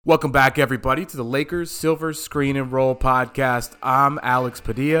Welcome back, everybody, to the Lakers Silver Screen and Roll podcast. I'm Alex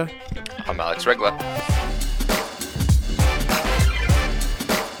Padilla. I'm Alex Regla.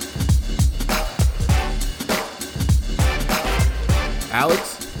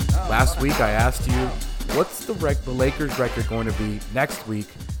 Alex, last week I asked you, what's the Lakers record going to be next week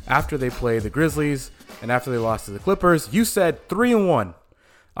after they play the Grizzlies and after they lost to the Clippers? You said 3-1.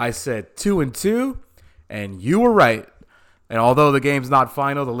 I said 2-2, and you were right. And although the game's not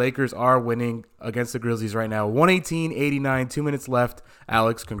final, the Lakers are winning against the Grizzlies right now. 118-89, 2 minutes left.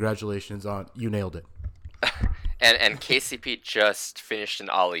 Alex, congratulations on you nailed it. and KCP just finished an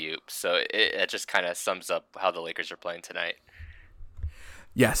alley-oop, so it just kind of sums up how the Lakers are playing tonight.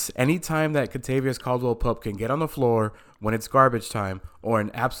 Yes, anytime that Kentavious Caldwell-Pope can get on the floor when it's garbage time or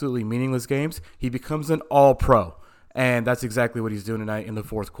in absolutely meaningless games, he becomes an all-pro. And that's exactly what he's doing tonight in the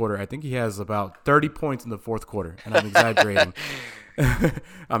fourth quarter. I think he has about 30 points in the fourth quarter, and I'm exaggerating.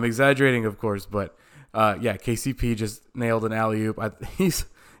 I'm exaggerating, of course, but yeah, KCP just nailed an alley-oop. He's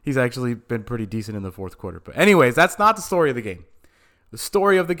actually been pretty decent in the fourth quarter. But anyways, that's not the story of the game. The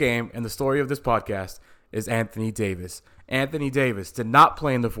story of the game and the story of this podcast is Anthony Davis. Anthony Davis did not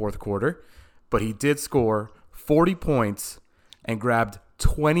play in the fourth quarter, but he did score 40 points and grabbed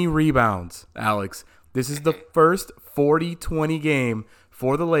 20 rebounds, Alex. This is the first 40-20 game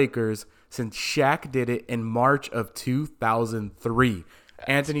for the Lakers since Shaq did it in March of 2003.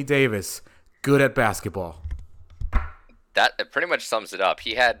 Anthony Davis, good at basketball. That pretty much sums it up.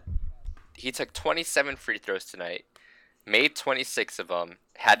 He took 27 free throws tonight, made 26 of them,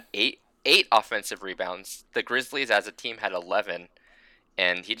 had eight offensive rebounds. The Grizzlies as a team had 11,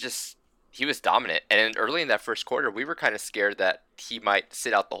 and he was dominant. And early in that first quarter, we were kind of scared that he might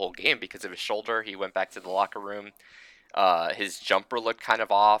sit out the whole game because of his shoulder. He went back to the locker room. His jumper looked kind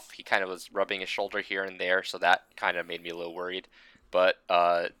of off. He kind of was rubbing his shoulder here and there, so that kind of made me a little worried. But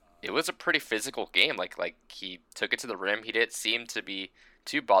it was a pretty physical game. Like he took it to the rim. He didn't seem to be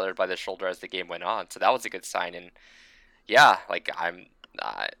too bothered by the shoulder as the game went on, so that was a good sign. And yeah,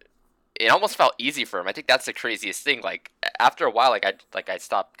 it almost felt easy for him. I think that's the craziest thing. Like after a while, I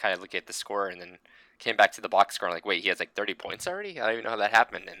stopped kind of looking at the score and then came back to the box score and like, wait, he has like 30 points already? I don't even know how that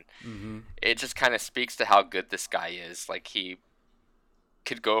happened. And It just kind of speaks to how good this guy is. Like he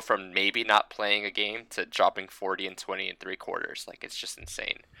could go from maybe not playing a game to dropping 40 and 20 in 3 quarters. Like it's just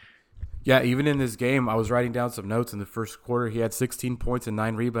insane. Yeah, even in this game, I was writing down some notes in the first quarter. He had 16 points and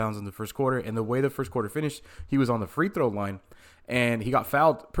 9 rebounds in the first quarter. And the way the first quarter finished, he was on the free throw line. And he got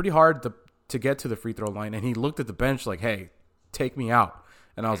fouled pretty hard to get to the free throw line. And he looked at the bench like, hey, take me out.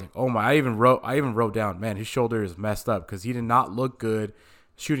 And I was like, oh my, I even wrote down, man, his shoulder is messed up because he did not look good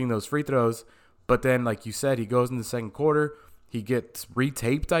shooting those free throws. But then, like you said, he goes in the second quarter. He gets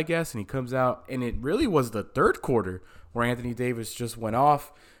retaped, I guess, and he comes out. And it really was the third quarter where Anthony Davis just went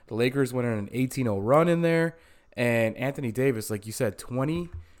off. The Lakers went on an 18-0 run in there. And Anthony Davis, like you said,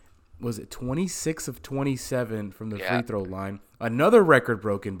 26 of 27 from the free throw line. Another record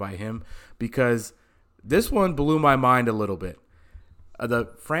broken by him because this one blew my mind a little bit. The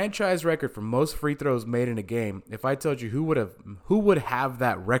franchise record for most free throws made in a game, if I told you who would have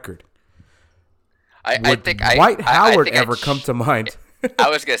that record? Would Dwight Howard ever come to mind?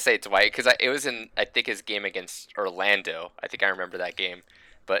 I was going to say Dwight because it was in, I think, his game against Orlando. I think I remember that game.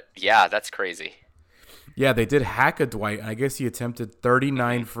 But, yeah, that's crazy. Yeah, they did hack a Dwight, and I guess he attempted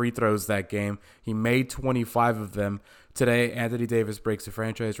 39 free throws that game. He made 25 of them. Today, Anthony Davis breaks the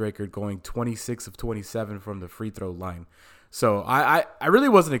franchise record going 26 of 27 from the free throw line. So I really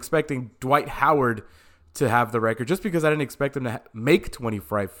wasn't expecting Dwight Howard to have the record just because I didn't expect him to make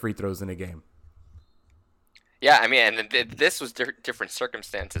 25 free throws in a game. Yeah, I mean, and this was different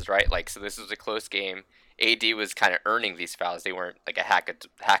circumstances, right? Like, so this was a close game. AD was kind of earning these fouls. They weren't like a hack at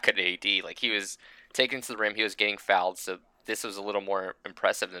AD. Like, he was taken to the rim. He was getting fouled. So this was a little more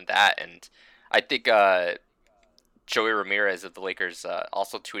impressive than that. And I think Joey Ramirez of the Lakers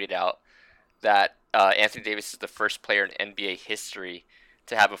also tweeted out that Anthony Davis is the first player in NBA history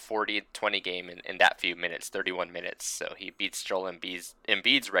to have a 40-20 game in that few minutes, 31 minutes. So he beats Joel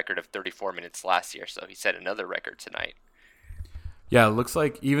Embiid's record of 34 minutes last year. So he set another record tonight. Yeah, it looks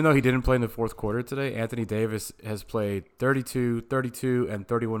like even though he didn't play in the fourth quarter today, Anthony Davis has played 32, 32, and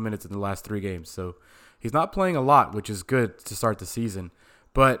 31 minutes in the last 3 games. So he's not playing a lot, which is good to start the season.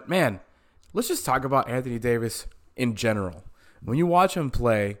 But, man, let's just talk about Anthony Davis in general. When you watch him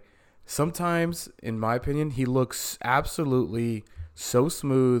play, sometimes, in my opinion, he looks absolutely so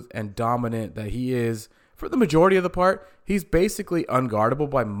smooth and dominant that he is, for the majority of the part, he's basically unguardable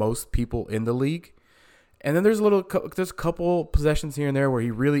by most people in the league. And then there's a couple possessions here and there where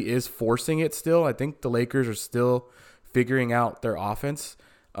he really is forcing it still. I think the Lakers are still figuring out their offense.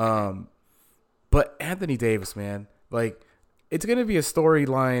 But Anthony Davis, man, like it's going to be a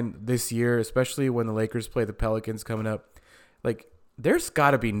storyline this year, especially when the Lakers play the Pelicans coming up. Like there's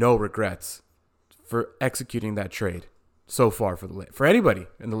got to be no regrets for executing that trade so far for anybody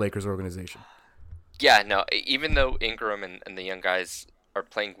in the Lakers organization. Yeah, no, even though Ingram and the young guys are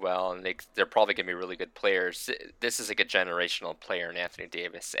playing well and they're probably going to be really good players, this is like a generational player in Anthony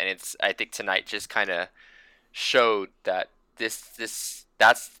Davis. And I think tonight just kind of showed that that's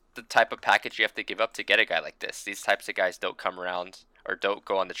the type of package you have to give up to get a guy like this. These types of guys don't come around or don't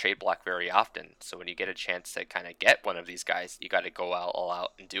go on the trade block very often. So when you get a chance to kind of get one of these guys, you got to go all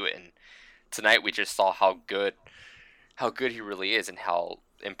out and do it. And tonight we just saw how good he really is and how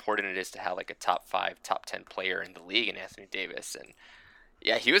important it is to have like a top 5, top 10 player in the league in Anthony Davis. And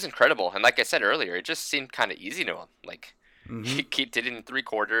yeah, he was incredible. And like I said earlier, it just seemed kind of easy to him. Like he did it in 3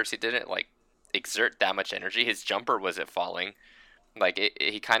 quarters. He didn't like exert that much energy. His jumper wasn't falling. Like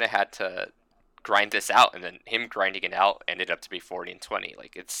he kind of had to grind this out, and then him grinding it out ended up to be 40 and 20.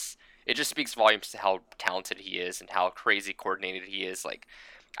 Like it just speaks volumes to how talented he is and how crazy coordinated he is. Like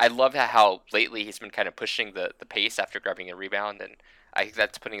I love how lately he's been kind of pushing the pace after grabbing a rebound, and I think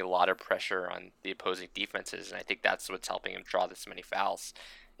that's putting a lot of pressure on the opposing defenses, and I think that's what's helping him draw this many fouls.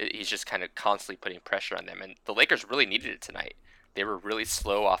 He's just kind of constantly putting pressure on them, and the Lakers really needed it tonight. They were really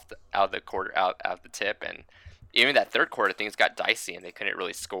slow out of the tip, and even that third quarter, things got dicey, and they couldn't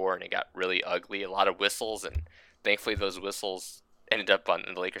really score, and it got really ugly. A lot of whistles, and thankfully those whistles ended up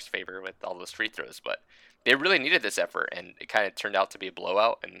in the Lakers' favor with all those free throws. But they really needed this effort, and it kind of turned out to be a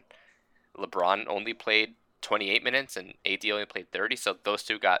blowout. And LeBron only played 28 minutes, and AD only played 30, so those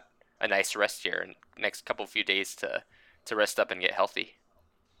two got a nice rest here, and next few days to rest up and get healthy.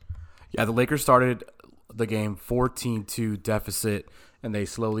 Yeah, the Lakers started the game 14-2 deficit, and they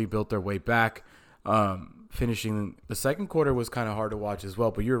slowly built their way back. Finishing the second quarter was kind of hard to watch as well,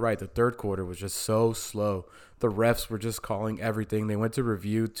 but you're right. The third quarter was just so slow. The refs were just calling everything. They went to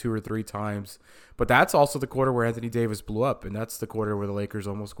review 2 or 3 times, but that's also the quarter where Anthony Davis blew up, and that's the quarter where the Lakers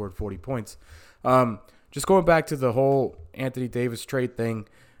almost scored 40 points. Just going back to the whole Anthony Davis trade thing,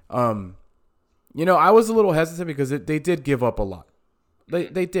 I was a little hesitant because they did give up a lot.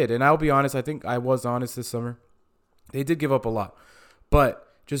 They did, and I'll be honest. I think I was honest this summer. They did give up a lot,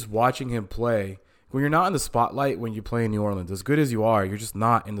 but just watching him play. When you're not in the spotlight when you play in New Orleans, as good as you are, you're just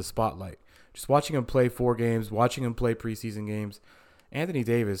not in the spotlight. Just watching him play 4 games, watching him play preseason games, Anthony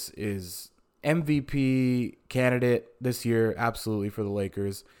Davis is MVP candidate this year, absolutely, for the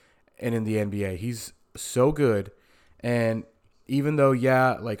Lakers and in the NBA. He's so good, and even though,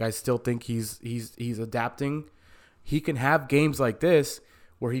 I still think he's adapting, he can have games like this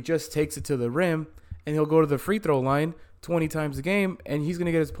where he just takes it to the rim and he'll go to the free throw line 20 times a game, and he's going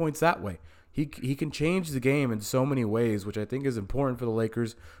to get his points that way. He can change the game in so many ways, which I think is important for the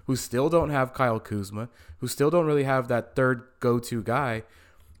Lakers, who still don't have Kyle Kuzma, who still don't really have that third go-to guy.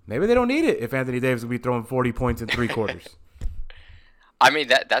 Maybe they don't need it if Anthony Davis will be throwing 40 points in 3 quarters. I mean,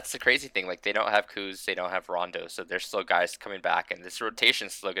 that's the crazy thing. Like, they don't have Kuz, they don't have Rondo, so there's still guys coming back, and this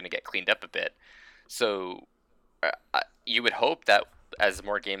rotation's still going to get cleaned up a bit. So you would hope that as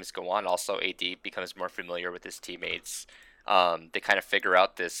more games go on, also AD becomes more familiar with his teammates. They kind of figure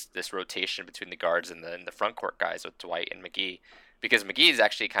out this rotation between the guards and the front court guys with Dwight and McGee, because McGee's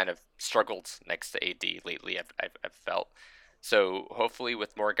actually kind of struggled next to AD lately. I've felt so. Hopefully,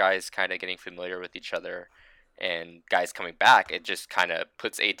 with more guys kind of getting familiar with each other and guys coming back, it just kind of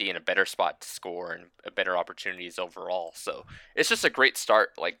puts AD in a better spot to score and better opportunities overall. So it's just a great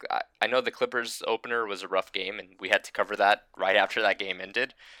start. Like I know the Clippers opener was a rough game, and we had to cover that right after that game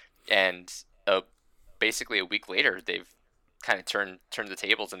ended, and basically a week later they've kind of turned the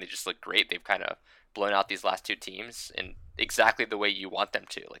tables, and they just look great. They've kind of blown out these last 2 teams in exactly the way you want them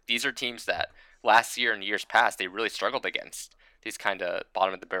to. Like, these are teams that last year and years past they really struggled against, these kind of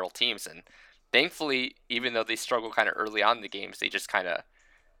bottom of the barrel teams, and thankfully, even though they struggle kind of early on in the games, they just kind of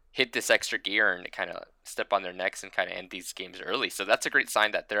hit this extra gear and kind of step on their necks and kind of end these games early. So that's a great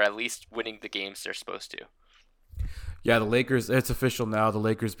sign that they're at least winning the games they're supposed to. Yeah, the Lakers, it's official now. The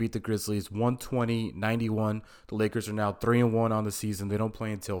Lakers beat the Grizzlies 120-91. The Lakers are now 3-1 on the season. They don't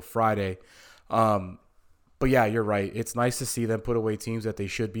play until Friday. But yeah, you're right. It's nice to see them put away teams that they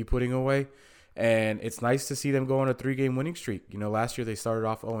should be putting away. And it's nice to see them go on a 3-game winning streak. Last year they started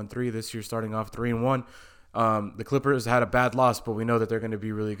off 0-3. This year starting off 3-1. The Clippers had a bad loss, but we know that they're going to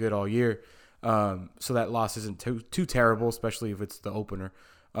be really good all year. So that loss isn't too terrible, especially if it's the opener.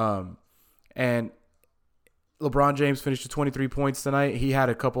 And LeBron James finished with 23 points tonight. He had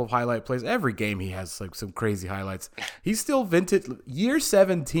a couple of highlight plays. Every game he has like some crazy highlights. He's still vintage, year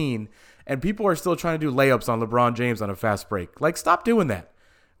 17, and people are still trying to do layups on LeBron James on a fast break. Like, stop doing that.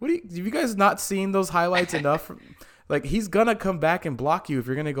 Have you guys not seen those highlights enough? Like, he's gonna come back and block you if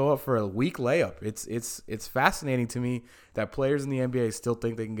you're gonna go up for a weak layup. It's fascinating to me that players in the NBA still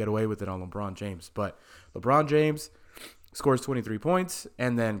think they can get away with it on LeBron James. But LeBron James scores 23 points,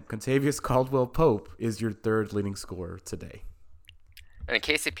 and then Kentavious Caldwell-Pope is your third leading scorer today. And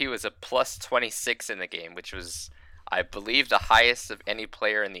KCP was a plus 26 in the game, which was, I believe, the highest of any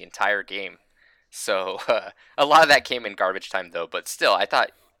player in the entire game. So a lot of that came in garbage time, though. But still, I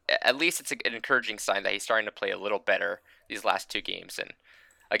thought at least it's an encouraging sign that he's starting to play a little better these last two games. And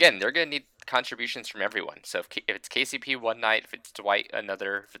again, they're going to need contributions from everyone. So if it's KCP one night, if it's Dwight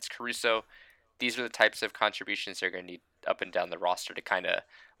another, if it's Caruso, these are the types of contributions they're going to need up and down the roster to kind of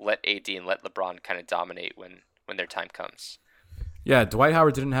let AD and let LeBron kind of dominate when their time comes. Yeah, Dwight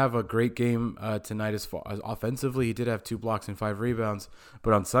Howard didn't have a great game tonight as far as offensively. He did have 2 blocks and 5 rebounds.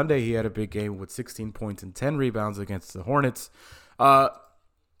 But on Sunday, he had a big game with 16 points and 10 rebounds against the Hornets.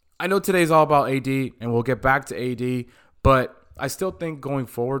 I know today's all about AD, and we'll get back to AD. But I still think going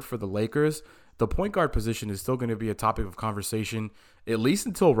forward for the Lakers, the point guard position is still going to be a topic of conversation, at least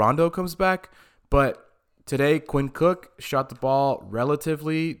until Rondo comes back. But today, Quinn Cook shot the ball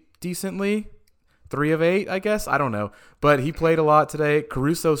relatively decently. 3 of 8, I guess. I don't know. But he played a lot today.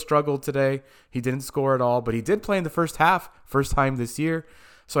 Caruso struggled today. He didn't score at all, but he did play in the first half, first time this year.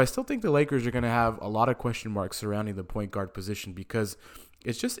 So I still think the Lakers are going to have a lot of question marks surrounding the point guard position because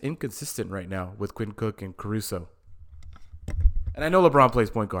it's just inconsistent right now with Quinn Cook and Caruso. And I know LeBron plays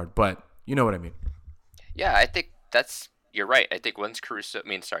point guard, but you know what I mean. Yeah, I think you're right. I think once Kuz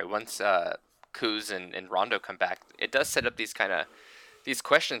and Rondo come back, it does set up these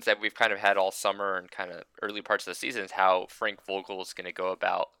questions that we've kind of had all summer and kind of early parts of the season is how Frank Vogel is going to go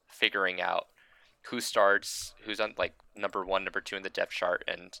about figuring out who starts, who's on like number 1, number 2 in the depth chart.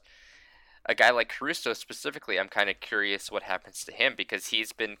 And a guy like Caruso specifically, I'm kind of curious what happens to him because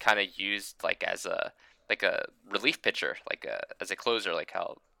he's been kind of used like as a relief pitcher, as a closer, like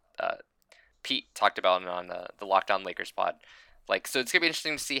how Pete talked about on the Lockdown Lakers pod. Like, so it's going to be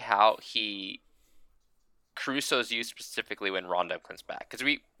interesting to see how Caruso's used specifically when Rondo comes back, because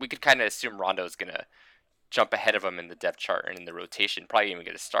we could kind of assume Rondo's gonna jump ahead of him in the depth chart and in the rotation, probably even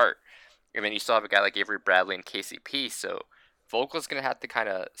get a start. And then you still have a guy like Avery Bradley and KCP, so Vogel's gonna have to kind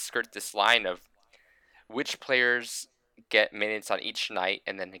of skirt this line of which players get minutes on each night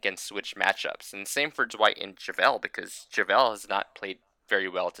and then against which matchups. And same for Dwight and JaVale, because JaVale has not played very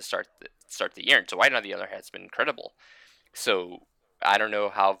well to start the year, and Dwight on the other hand has been incredible. So I don't know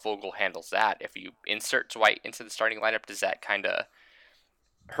how Vogel handles that. If you insert Dwight into the starting lineup, does that kind of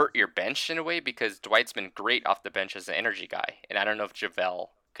hurt your bench in a way? Because Dwight's been great off the bench as an energy guy, and I don't know if JaVale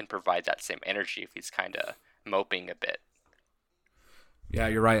can provide that same energy if he's kind of moping a bit. Yeah,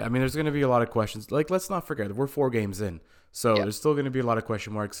 you're right. I mean, there's going to be a lot of questions. Like, let's not forget, we're 4 games in, so There's still going to be a lot of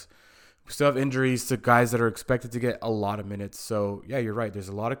question marks. We still have injuries to guys that are expected to get a lot of minutes. So, yeah, you're right. There's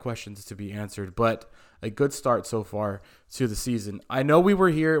a lot of questions to be answered, but a good start so far to the season. I know we were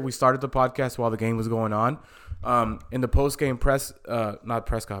here. We started the podcast while the game was going on. In the post-game not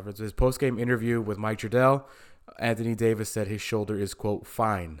press conference, his post-game interview with Mike Trudell, Anthony Davis said his shoulder is, quote,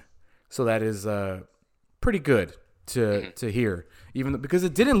 fine. So that is pretty good to hear, even because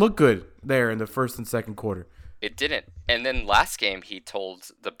it didn't look good there in the first and second quarter. It didn't. And then last game, he told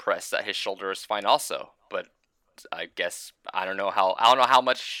the press that his shoulder is fine also. But I guess I don't know how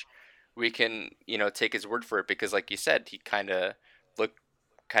much we can take his word for it, because like you said, he kind of looked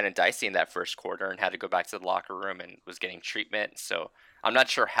kind of dicey in that first quarter and had to go back to the locker room and was getting treatment. So I'm not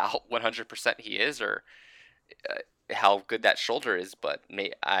sure how 100% he is or how good that shoulder is, but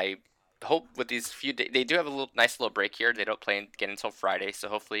I hope with these few days, they do have a nice little break here. They don't play again until Friday, so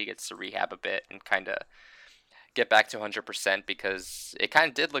hopefully he gets to rehab a bit and kind of get back to 100%, because it kind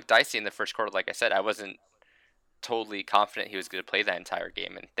of did look dicey in the first quarter. Like I said, I wasn't totally confident he was going to play that entire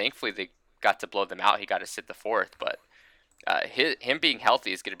game, and thankfully they got to blow them out. He got to sit the fourth, but him being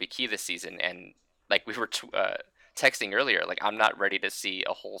healthy is going to be key this season. And like we were texting earlier, like I'm not ready to see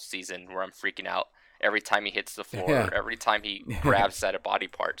a whole season where I'm freaking out every time he hits the floor, every time he grabs at a body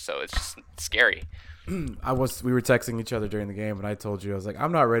part. So it's just scary. We were texting each other during the game, and I told you, I was like,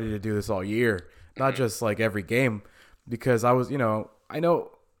 I'm not ready to do this all year, not just like every game, because I was, I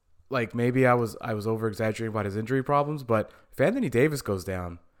know like maybe I was over exaggerating about his injury problems, but if Anthony Davis goes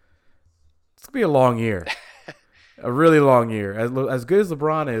down, it's gonna be a long year. A really long year. As good as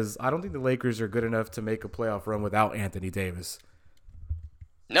LeBron is, I don't think the Lakers are good enough to make a playoff run without Anthony Davis.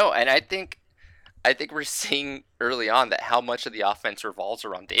 No, and I think we're seeing early on that how much of the offense revolves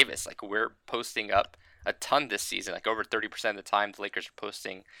around Davis. Like we're posting up a ton this season, like over 30% of the time the Lakers are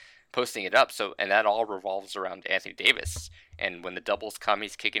posting posting it up. So, and that all revolves around Anthony Davis. And when the doubles come,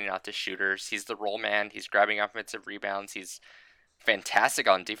 he's kicking it out to shooters. He's the roll man. He's grabbing offensive rebounds. He's fantastic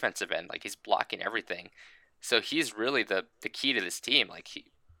on defensive end. Like, he's blocking everything. So he's really the key to this team. Like, he's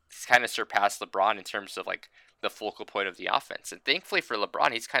kind of surpassed LeBron in terms of like the focal point of the offense. And thankfully for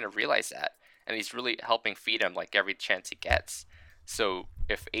LeBron, he's kind of realized that, and he's really helping feed him like every chance he gets. So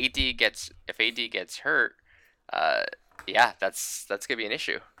if AD gets hurt, yeah, that's gonna be an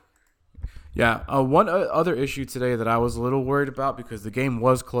issue. Yeah, one other issue today that I was a little worried about, because the game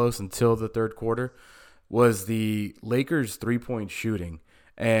was close until the third quarter, was the Lakers' three-point shooting.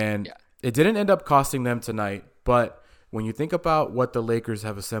 And it didn't end up costing them tonight, but when you think about what the Lakers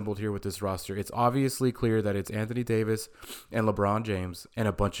have assembled here with this roster, it's obviously clear that it's Anthony Davis and LeBron James and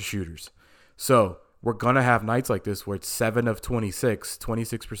a bunch of shooters. So we're going to have nights like this where it's 7 of 26,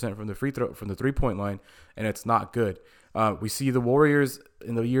 26% from the three-point line, and it's not good. We see the Warriors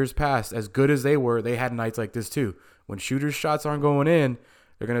in the years past, as good as they were, they had nights like this too. When shooters' shots aren't going in,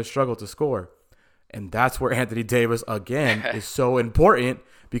 they're going to struggle to score. And that's where Anthony Davis, again, is so important,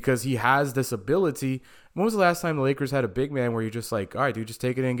 because he has this ability. When was the last time the Lakers had a big man where you're just like, all right, dude, just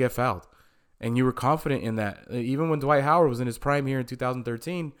take it in and get fouled? And you were confident in that. Even when Dwight Howard was in his prime here in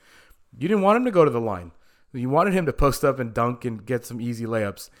 2013, you didn't want him to go to the line. You wanted him to post up and dunk and get some easy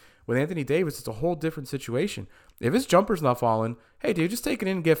layups. With Anthony Davis, it's a whole different situation. If his jumper's not falling, hey, dude, just take it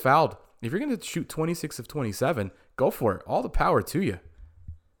in and get fouled. If you're going to shoot 26 of 27, go for it. All the power to you.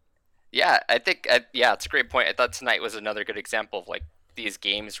 Yeah, I think, it's a great point. I thought tonight was another good example of like these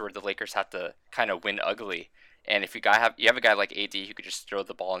games where the Lakers have to kind of win ugly. And if you have a guy like AD who could just throw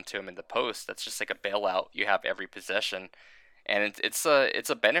the ball into him in the post, that's just like a bailout you have every possession. And it's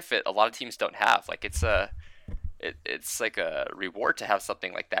a benefit a lot of teams don't have. Like, it's like a reward to have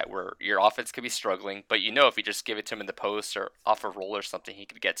something like that where your offense could be struggling, but if you just give it to him in the post or off a roll or something, he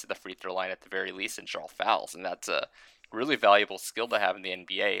could get to the free throw line at the very least and draw fouls. And that's a really valuable skill to have in the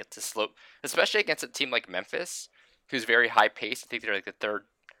NBA to slow, especially against a team like Memphis, who's very high paced. I think they're like the third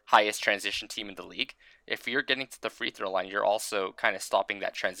highest transition team in the league. If you're getting to the free throw line, you're also kind of stopping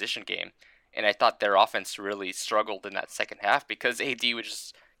that transition game. And I thought their offense really struggled in that second half because AD was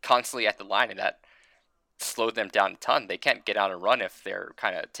just constantly at the line, and that slowed them down a ton. They can't get out and run if they're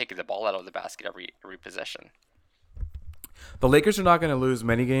kind of taking the ball out of the basket every possession. The Lakers are not going to lose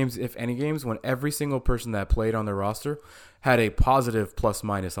many games, if any games, when every single person that played on their roster had a positive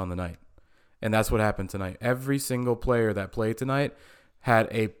plus-minus on the night. And that's what happened tonight. Every single player that played tonight had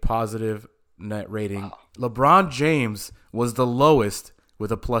a positive net rating. Wow. LeBron James was the lowest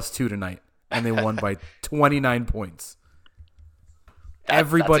with a +2 tonight, and they won by 29 points.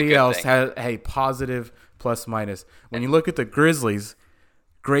 Everybody else had a positive plus-minus. When you look at the Grizzlies,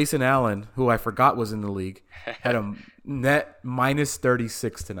 Grayson Allen, who I forgot was in the league, had a net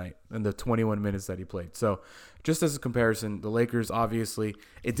 -36 tonight in the 21 minutes that he played. So just as a comparison, the Lakers, obviously,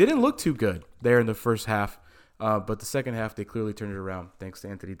 it didn't look too good there in the first half, but the second half they clearly turned it around thanks to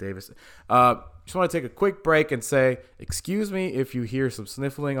Anthony Davis. Just want to take a quick break and say, excuse me if you hear some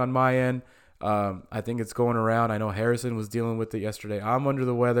sniffling on my end. I think it's going around. I know Harrison was dealing with it yesterday. I'm under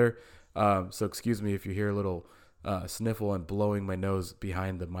the weather, so excuse me if you hear a little sniffle and blowing my nose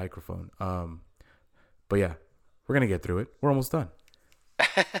behind the microphone. But yeah, we're gonna get through it. We're almost done.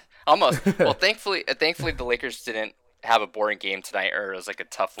 Almost. Well, thankfully the Lakers didn't have a boring game tonight, or it was like a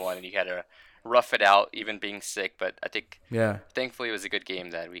tough one, and you had to rough it out, even being sick. But I think, thankfully it was a good game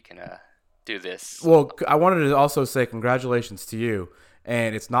that we can do this. Well, I wanted to also say congratulations to you,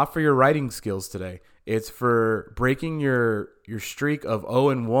 and it's not for your writing skills today. It's for breaking your streak of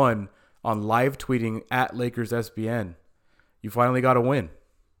 0-1 on live tweeting at Lakers SBN. You finally got a win.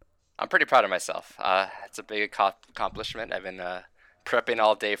 I'm pretty proud of myself. It's a big accomplishment. I've been prepping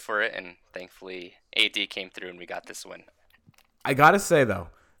all day for it, and thankfully AD came through and we got this win. I got to say, though,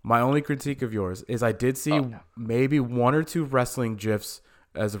 my only critique of yours is I did see maybe 1 or 2 wrestling GIFs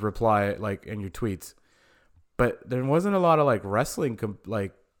as a reply, like in your tweets. But there wasn't a lot of like wrestling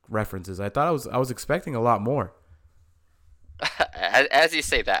references. I thought I was expecting a lot more. As you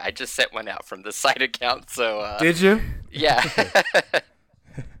say that, I just sent one out from the side account. So did you? Yeah.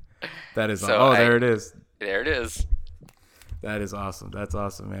 That is so there it is. There it is. That is awesome. That's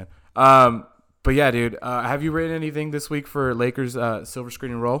awesome, man. But yeah, dude, have you written anything this week for Lakers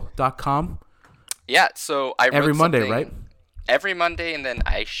silverscreenandroll.com? Yeah, so I wrote every Monday, right? Every Monday, and then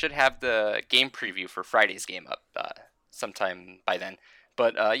I should have the game preview for Friday's game up sometime by then.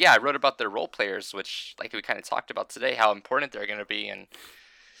 But I wrote about their role players, which, like we kind of talked about today, how important they're going to be, and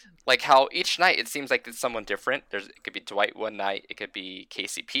like how each night it seems like it's someone different. It could be Dwight one night, it could be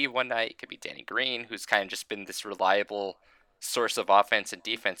KCP one night, it could be Danny Green, who's kind of just been this reliable source of offense and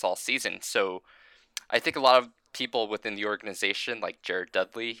defense all season. So I think a lot of people within the organization, like Jared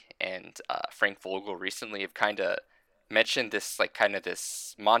Dudley and Frank Vogel, recently have kind of mentioned this, like kind of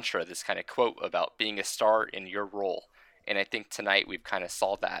this mantra, this kind of quote about being a star in your role. And I think tonight we've kind of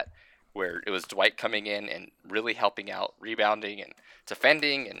saw that, where it was Dwight coming in and really helping out, rebounding and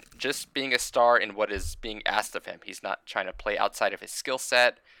defending, and just being a star in what is being asked of him. He's not trying to play outside of his skill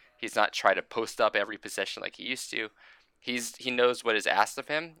set. He's not trying to post up every possession like he used to. He knows what is asked of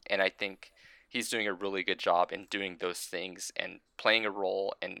him, and I think he's doing a really good job in doing those things and playing a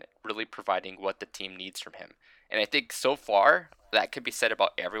role and really providing what the team needs from him. And I think so far that could be said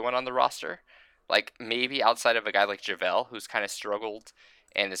about everyone on the roster. Like maybe outside of a guy like JaVale, who's kind of struggled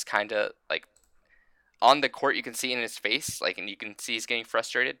and is kind of like on the court, you can see in his face, like, and you can see he's getting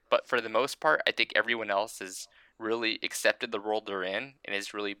frustrated. But for the most part, I think everyone else has really accepted the role they're in and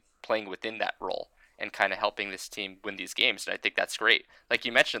is really playing within that role and kind of helping this team win these games. And I think that's great. Like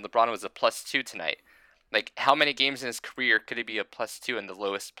you mentioned, LeBron was a +2 tonight. Like how many games in his career could he be a +2 and the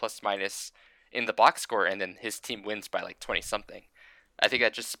lowest plus minus in the box score, and then his team wins by like 20 something? I think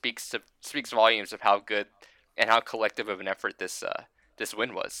that just speaks volumes of how good and how collective of an effort this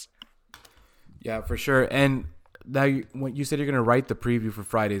win was. Yeah, for sure. And now, when you said you're going to write the preview for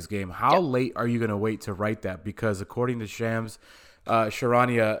Friday's game, how late are you going to wait to write that? Because according to Shams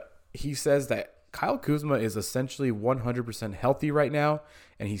Charania, he says that Kyle Kuzma is essentially 100% healthy right now,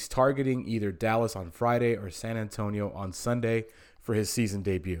 and he's targeting either Dallas on Friday or San Antonio on Sunday for his season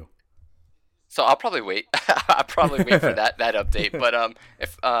debut. So I'll probably wait. I'll probably wait for that update. But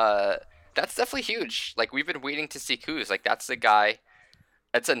if that's definitely huge. Like we've been waiting to see Kuz. Like that's the guy.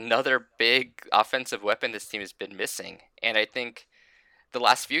 That's another big offensive weapon this team has been missing. And I think the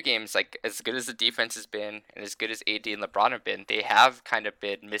last few games, like as good as the defense has been and as good as AD and LeBron have been, they have kind of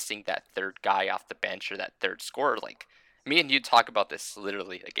been missing that third guy off the bench or that third scorer. Like me and you talk about this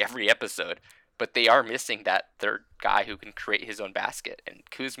literally like every episode, but they are missing that third guy who can create his own basket. And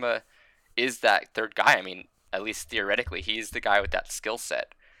Kuzma is that third guy. I mean, at least theoretically, he's the guy with that skill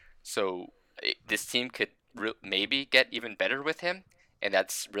set. So this team could maybe get even better with him. And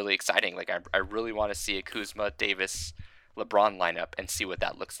that's really exciting. Like I really want to see a Kuzma, Davis, LeBron lineup and see what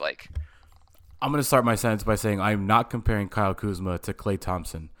that looks like. I'm going to start my sentence by saying I'm not comparing Kyle Kuzma to Klay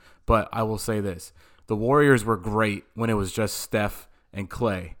Thompson, but I will say this. The Warriors were great when it was just Steph and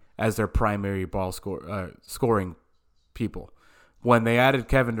Klay as their primary scoring people. When they added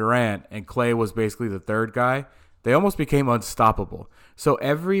Kevin Durant and Klay was basically the third guy, they almost became unstoppable. So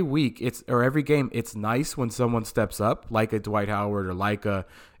every week every game, it's nice when someone steps up, like a Dwight Howard or like a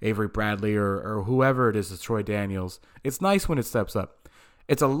Avery Bradley or whoever it is, Troy Daniels. It's nice when it steps up.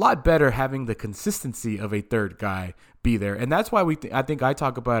 It's a lot better having the consistency of a third guy be there. And that's why I think I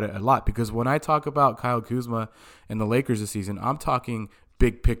talk about it a lot, because when I talk about Kyle Kuzma and the Lakers this season, I'm talking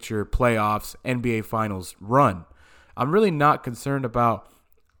big picture, playoffs, NBA Finals run. I'm really not concerned about,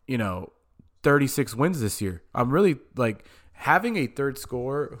 36 wins this year. I'm really like having a third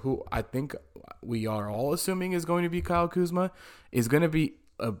scorer who I think we are all assuming is going to be Kyle Kuzma is going to be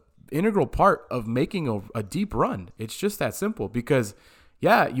an integral part of making a deep run. It's just that simple because,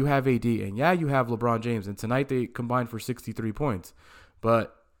 yeah, you have AD and, yeah, you have LeBron James. And tonight they combined for 63 points.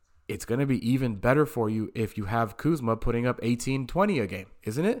 But it's going to be even better for you if you have Kuzma putting up 18, 20 a game,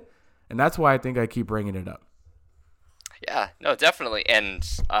 isn't it? And that's why I think I keep bringing it up. Yeah, no, definitely. And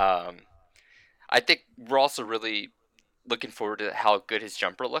I think we're also really looking forward to how good his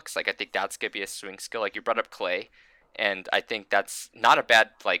jumper looks. Like, I think that's going to be a swing skill. Like, you brought up Klay, and I think that's not a bad,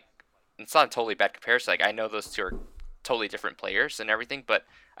 like, it's not a totally bad comparison. Like, I know those two are totally different players and everything, but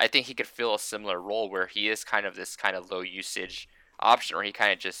I think he could fill a similar role where he is kind of this kind of low usage option where he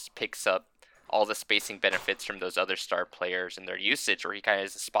kind of just picks up all the spacing benefits from those other star players and their usage, or he kind of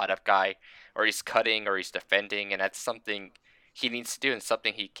is a spot up guy, or he's cutting, or he's defending, and that's something he needs to do and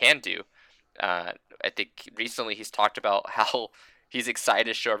something he can do. I think recently he's talked about how he's excited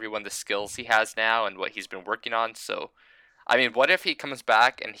to show everyone the skills he has now and what he's been working on. So, I mean, what if he comes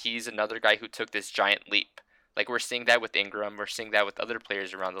back and he's another guy who took this giant leap? Like, we're seeing that with Ingram. We're seeing that with other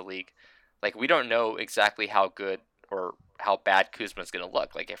players around the league. Like, we don't know exactly how good or how bad Kuzma's going to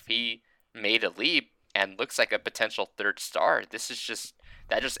look. Like, if he made a leap and looks like a potential third star,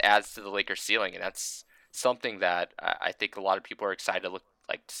 that just adds to the Lakers ceiling. And that's something that I think a lot of people are excited to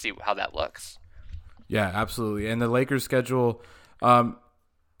see how that looks. Yeah, absolutely. And the Lakers schedule,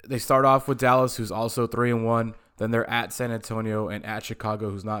 they start off with Dallas, who's also 3-1. Then they're at San Antonio and at Chicago,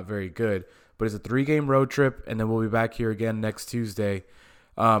 who's not very good. But it's a 3-game road trip, and then we'll be back here again next Tuesday.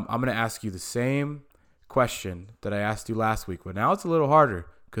 I'm going to ask you the same question that I asked you last week, but now it's a little harder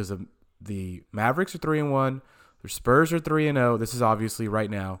because the Mavericks are 3-1, The Spurs are 3-0. This is obviously right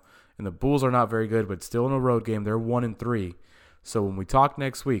now. And the Bulls are not very good, but still in a road game. They're 1-3. So when we talk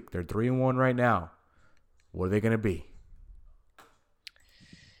next week, they're 3-1 right now. What are they going to be?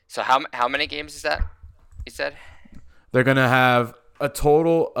 So how many games is that? You said they're going to have a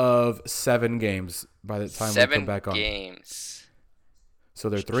total of 7 games by the time we come back on. 7 games. So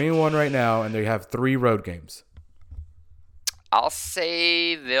they're 3-1 right now, and they have 3 road games. I'll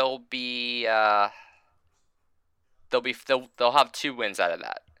say they'll have 2 wins out of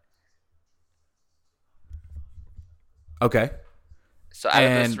that. Okay. So out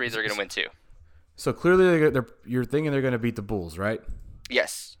of those 3, they're going to win 2. So clearly, you're thinking they're going to beat the Bulls, right?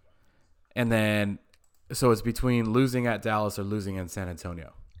 Yes. And then, so it's between losing at Dallas or losing in San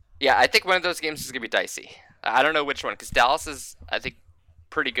Antonio. Yeah, I think one of those games is going to be dicey. I don't know which one, because Dallas is, I think,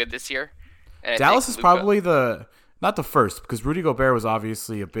 pretty good this year. And Dallas is probably not the first, because Rudy Gobert was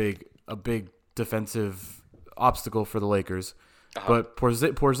obviously a big defensive obstacle for the Lakers. Uh-huh. But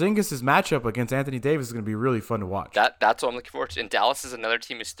Porzingis' matchup against Anthony Davis is going to be really fun to watch. That's what I'm looking forward to. And Dallas is another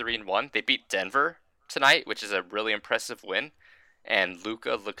team who's 3-1. They beat Denver tonight, which is a really impressive win. And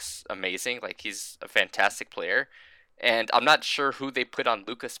Luka looks amazing. Like, he's a fantastic player. And I'm not sure who they put on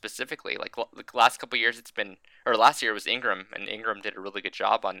Luka specifically. Like, the last couple of years last year it was Ingram, and Ingram did a really good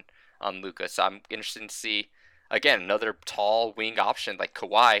job on Luka. So I'm interested to see, again, another tall wing option like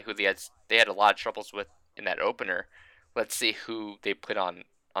Kawhi, who they had a lot of troubles with in that opener. Let's see who they put on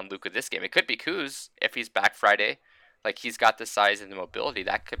Luka this game. It could be Kuz if he's back Friday. Like, he's got the size and the mobility.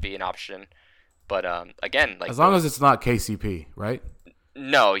 That could be an option. But again, like, as long as it's not KCP, right?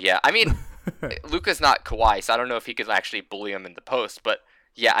 No, yeah. I mean, Luka's not Kawhi, so I don't know if he could actually bully him in the post. But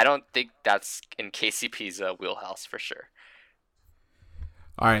yeah, I don't think that's in KCP's wheelhouse for sure.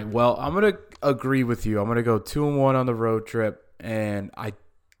 All right. Well, I'm gonna agree with you. I'm gonna go 2-1 on the road trip, and I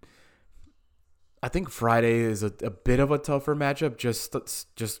think Friday is a bit of a tougher matchup, just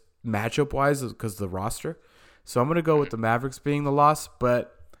matchup wise, because of the roster. So I'm gonna go with the Mavericks being the loss,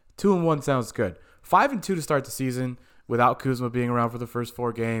 but 2-1 sounds good. 5-2 to start the season without Kuzma being around for the first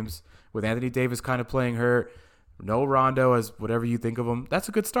 4 games, with Anthony Davis kind of playing hurt, no Rondo as whatever you think of him. That's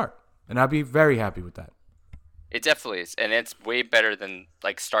a good start, and I'd be very happy with that. It definitely is, and it's way better than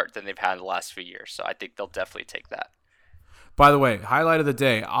start than they've had in the last few years. So I think they'll definitely take that. By the way, highlight of the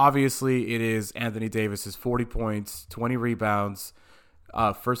day, obviously it is Anthony Davis's 40 points, 20 rebounds,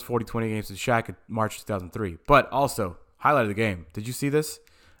 first 40-20 games in Shaq in March 2003. But also, highlight of the game, did you see this?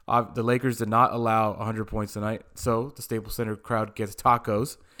 The Lakers did not allow 100 points tonight, so the Staples Center crowd gets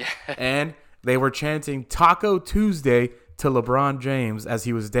tacos. And they were chanting Taco Tuesday to LeBron James as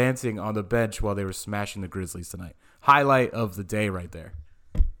he was dancing on the bench while they were smashing the Grizzlies tonight. Highlight of the day right there.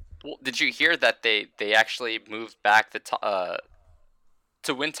 Well, did you hear that they actually moved back to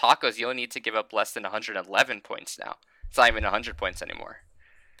win tacos? You only need to give up less than 111 points now. It's not even 100 points anymore.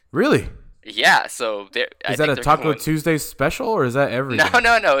 Really? Yeah. So is that a Taco Tuesday special, or is that every? No.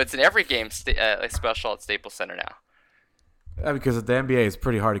 It's an every game special at Staples Center now. Yeah, because the NBA is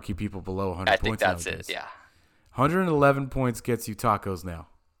pretty hard to keep people below 100 points. I think that's nowadays. it. Yeah. 111 points gets you tacos now.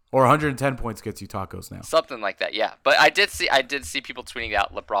 Or 110 points gets you tacos now. Something like that, yeah. But I did see people tweeting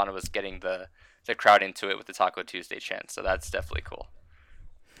out LeBron was getting the crowd into it with the Taco Tuesday chant, so that's definitely cool.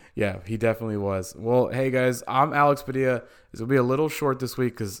 Yeah, he definitely was. Well, hey guys, I'm Alex Padilla. This will be a little short this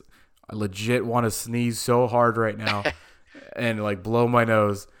week because I legit want to sneeze so hard right now and blow my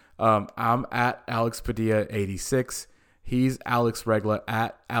nose. I'm at Alex Padilla 86. He's Alex Regla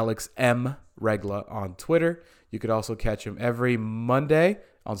at Alex M Regla on Twitter. You could also catch him every Monday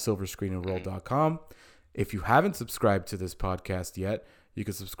on silverscreenandroll.com. If you haven't subscribed to this podcast yet, you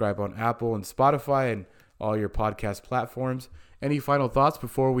can subscribe on Apple and Spotify and all your podcast platforms. Any final thoughts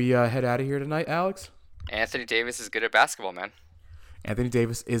before we head out of here tonight, Alex? Anthony Davis is good at basketball, man. Anthony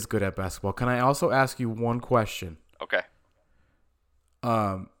Davis is good at basketball. Can I also ask you one question? Okay.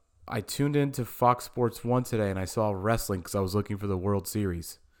 I tuned into Fox Sports 1 today, and I saw wrestling because I was looking for the World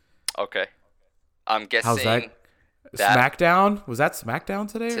Series. Okay. I'm guessing how's that? SmackDown? Was that SmackDown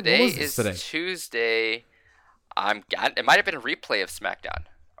today? Today is Tuesday. It might have been a replay of SmackDown.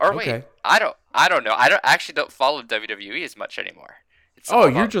 Or wait, okay. I don't know. I don't follow WWE as much anymore.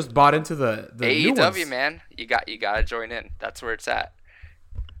 You're just bought into the AEW, man. You gotta join in. That's where it's at.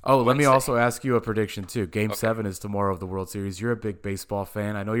 Oh, let me also ask you a prediction too. Game 7 is tomorrow of the World Series. You're a big baseball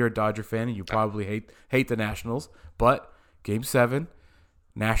fan. I know you're a Dodger fan, and you probably hate the Nationals. But Game 7,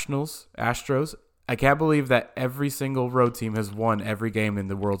 Nationals, Astros. I can't believe that every single road team has won every game in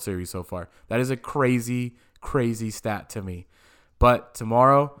the World Series so far. That is a crazy, crazy stat to me. But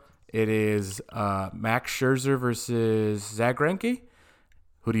tomorrow it is Max Scherzer versus Zach Greinke.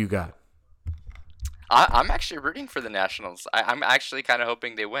 Who do you got? I'm actually rooting for the Nationals. I'm actually kind of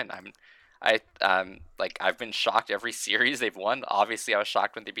hoping they win. Like I've been shocked every series they've won. Obviously, I was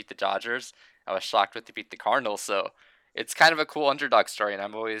shocked when they beat the Dodgers. I was shocked when they beat the Cardinals. So it's kind of a cool underdog story, and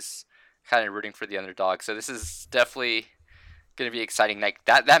I'm always kind of rooting for the underdog. So this is definitely going to be exciting. Like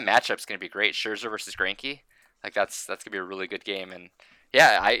that matchup's going to be great. Scherzer versus Greinke. Like that's going to be a really good game. And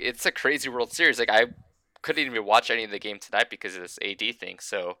yeah, it's a crazy World Series. Like I couldn't even watch any of the game tonight because of this AD thing.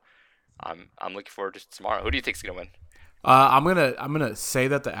 So I'm looking forward to tomorrow. Who do you think's going to win? I'm gonna say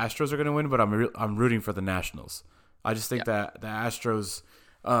that the Astros are gonna win, but I'm rooting for the Nationals. I just think that the Astros.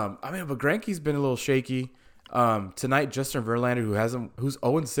 But Greinke's been a little shaky. Tonight, Justin Verlander, who's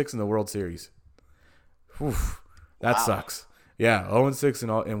 0-6 in the World Series. Oof, that sucks. Yeah,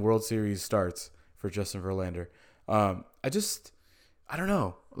 0-6 in World Series starts for Justin Verlander. I don't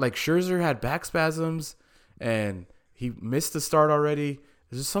know. Like Scherzer had back spasms, and he missed the start already.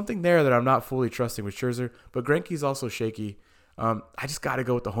 There's just something there that I'm not fully trusting with Scherzer, but Greinke's also shaky. I just got to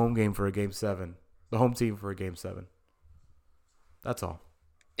go with the home game for a Game 7. The home team for a Game 7. That's all.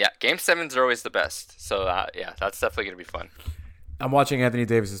 Yeah, Game 7s are always the best. So, yeah, that's definitely going to be fun. I'm watching Anthony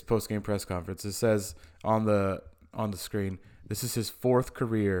Davis's post-game press conference. It says on the screen, this is his 4th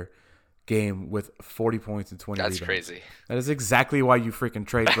career game with 40 points and 20 rebounds. That's crazy. That is exactly why you freaking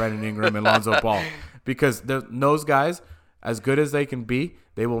trade Brandon Ingram and Lonzo Ball. Because those guys, as good as they can be,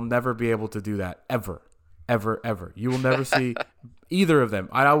 they will never be able to do that ever, ever, ever. You will never see either of them.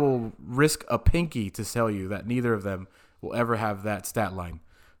 I will risk a pinky to tell you that neither of them will ever have that stat line.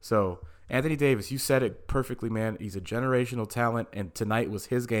 So, Anthony Davis, you said it perfectly, man. He's a generational talent, and tonight was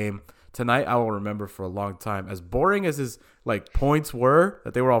his game. Tonight, I will remember for a long time. As boring as his points were,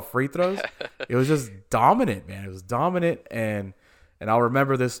 that they were all free throws, it was just dominant, man. It was dominant, and I'll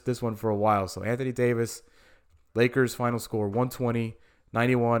remember this one for a while. So, Anthony Davis, Lakers final score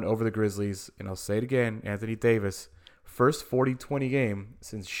 120-91 over the Grizzlies. And I'll say it again, Anthony Davis, first 40-20 game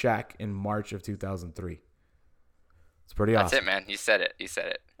since Shaq in March of 2003. It's pretty awesome. That's it, man. You said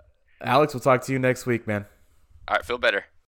it. Alex, we'll talk to you next week, man. All right, feel better.